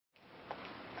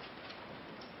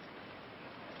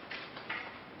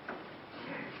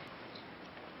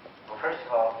First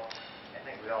of all, I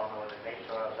think we all know that base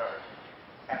oils are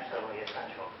absolutely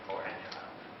essential for engine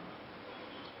oil.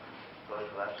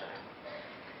 Goes without saying.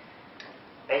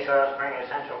 Base oils bring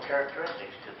essential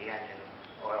characteristics to the engine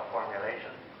oil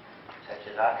formulation, such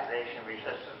as oxidation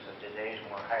resistance of today's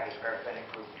more highly paraffinic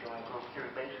Group 2 and Group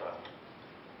 3 base oils.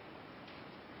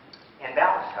 In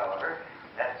balance, however,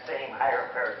 that same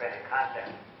higher paraffinic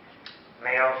content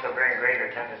may also bring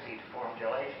greater tendency to form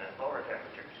gelation at lower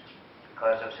temperatures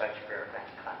because of such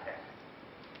paraffinic contact.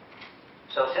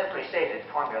 So simply stated,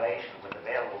 formulation with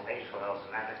available base oils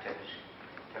and additives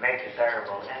to make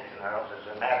desirable engine oils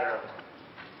is a matter of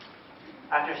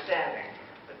understanding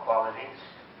the qualities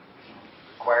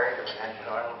required of an engine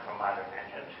oil for modern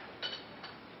engines,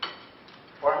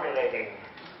 formulating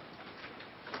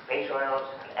base oils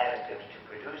and additives to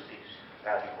produce these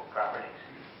valuable properties,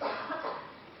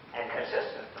 and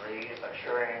consistently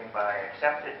assuring by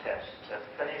accepted tests that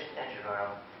finished engine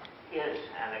oil is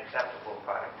an acceptable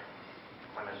product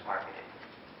when it's marketed.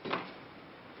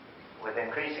 With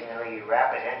increasingly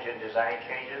rapid engine design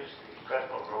changes, the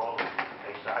critical role of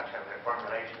base stocks and their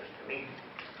formulations to meet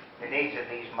the needs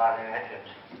of these modern engines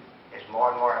is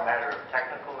more and more a matter of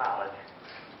technical knowledge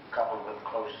coupled with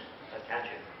close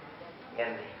attention.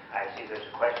 I see there's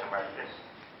a question mark.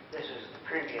 This is the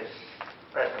previous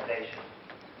presentation.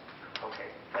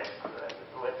 Okay,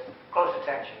 with close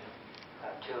attention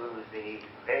to the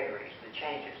vagaries, the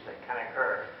changes that can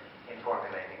occur in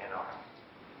formulating an oil.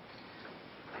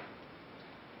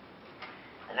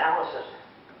 Analysis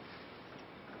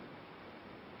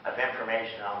of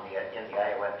information in the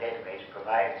IOF database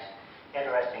provides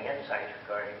interesting insights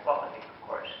regarding quality, of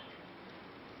course.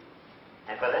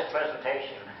 And for this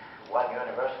presentation, one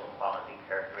universal quality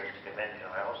characteristic of engine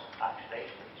oils,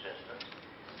 oxidation resistance,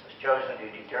 was chosen to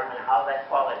determine how that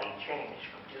quality changed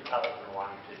from 2001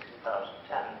 to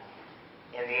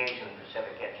 2010 in the Asian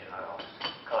Pacific engine oils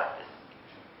collected.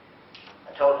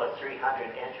 A total of 300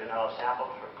 engine oil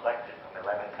samples were collected from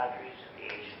 11 countries in the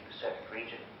Asian Pacific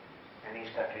region, and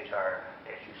these countries are,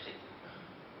 as you see.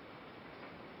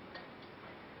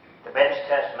 The bench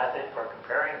test method for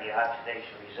comparing the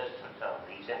oxidation resistance of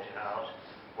these engine oils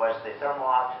was the thermal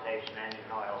oxidation engine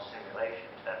oil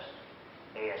simulation test,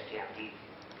 ASTM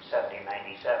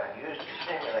 7097, used to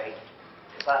simulate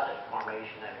deposit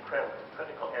formation in a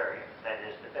critical area, that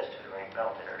is the piston ring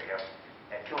belt area,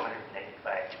 at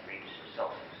 285 degrees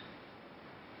Celsius.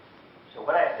 So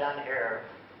what I've done here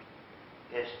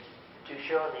is to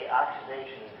show the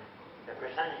oxidation, the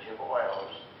percentage of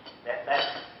oils that met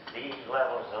these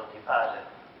levels of deposit.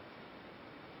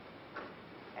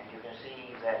 And you can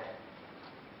see that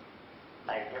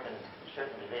I've given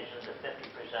certain divisions of 50%,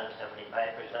 75%,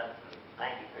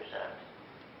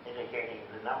 90%, indicating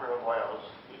the number of oils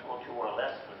equal to or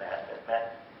less than that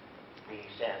met the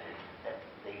standard,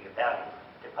 the value,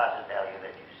 deposit value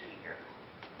that you see here.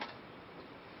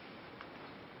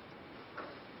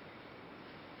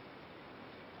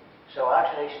 So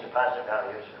oxidation deposit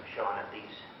values are shown at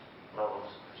these levels,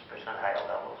 percentile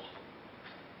levels.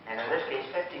 And in this case,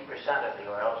 50% of the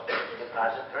oils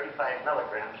deposit 35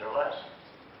 milligrams or less.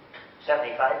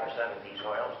 75% of these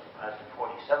oils deposit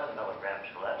 47 milligrams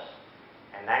or less.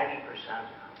 And 90%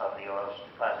 of the oils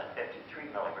deposit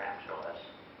 53 milligrams or less.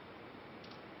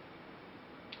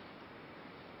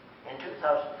 In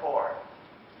 2004,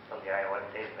 from the IOF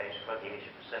database for the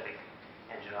Asia Pacific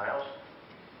engine oils,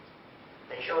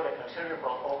 they showed a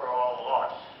considerable overall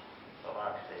loss of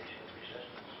oxidation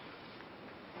resistance.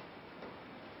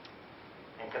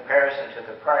 In comparison to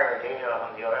the prior data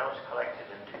on the oils collected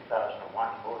in 2001,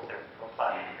 both are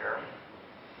plotted here.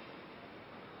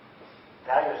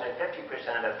 Values at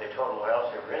 50% of the total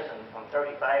oils have risen from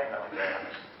 35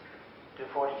 milligrams to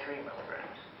 43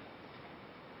 milligrams.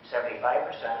 75%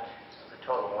 of the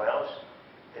total oils,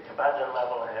 the deposit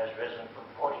level has risen from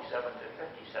 47 to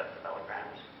 57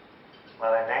 milligrams,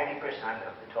 while at 90%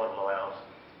 of the total oils,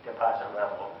 deposit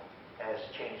level has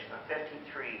changed from 53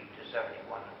 to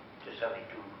 71 to 72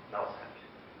 milligrams.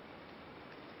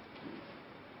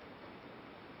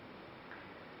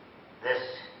 This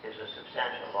is a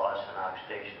substantial loss in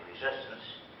oxidation resistance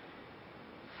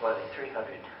for the 300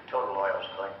 total oils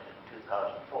collected in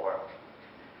 2004.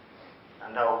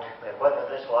 Note that whether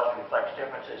this loss reflects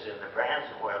differences in the brands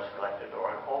of oils collected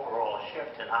or an overall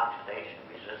shift in oxidation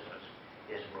resistance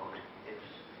is moot. It's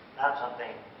not something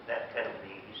that can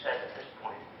be said at this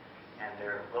point, and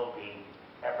there will be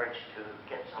efforts to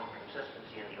get some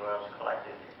consistency in the oils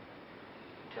collected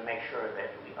to make sure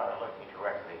that we are looking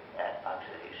directly at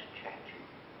oxidation change.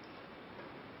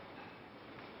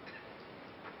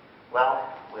 Well,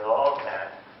 with all of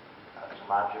that, some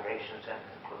observations and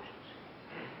conclusions.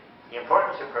 The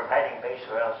importance of providing base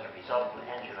oils and resultant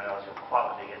engine oils of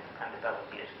quality and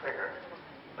dependability is clear,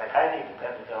 but highly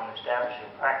dependent on establishing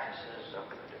practices of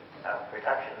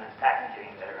production and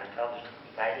packaging that are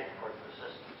intelligently guided for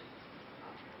persistence.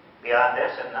 Beyond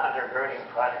this, and undergirding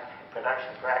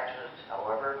production practices,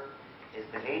 however, is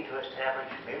the need to establish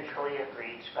mutually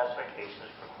agreed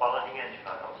specifications for quality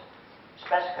engine oils,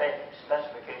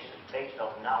 specifications based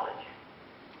on knowledge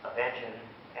of engine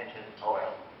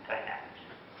oil dynamics.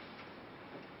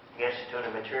 The Institute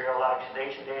of Material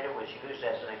Oxidation Data was used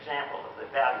as an example of the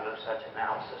value of such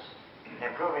analysis in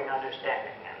improving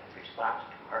understanding and response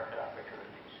to market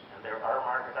opportunities. And there are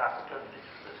market opportunities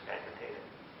for this kind of data.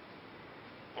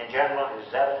 In general, it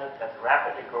is evident that the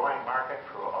rapidly growing market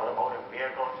for automotive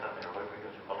vehicles and their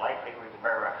lubricants will likely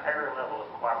require a higher level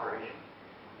of cooperation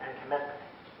and commitment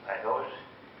by those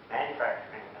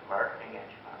manufacturing and marketing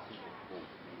engine oils.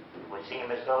 It would seem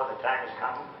as though the time has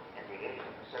come in the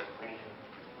Asia-Pacific region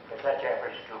for such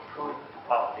efforts to improve the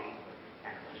quality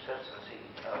and consistency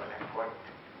of an important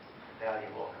and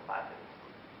valuable commodity.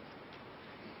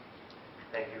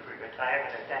 Thank you for your time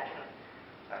and attention.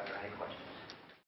 Are there any questions?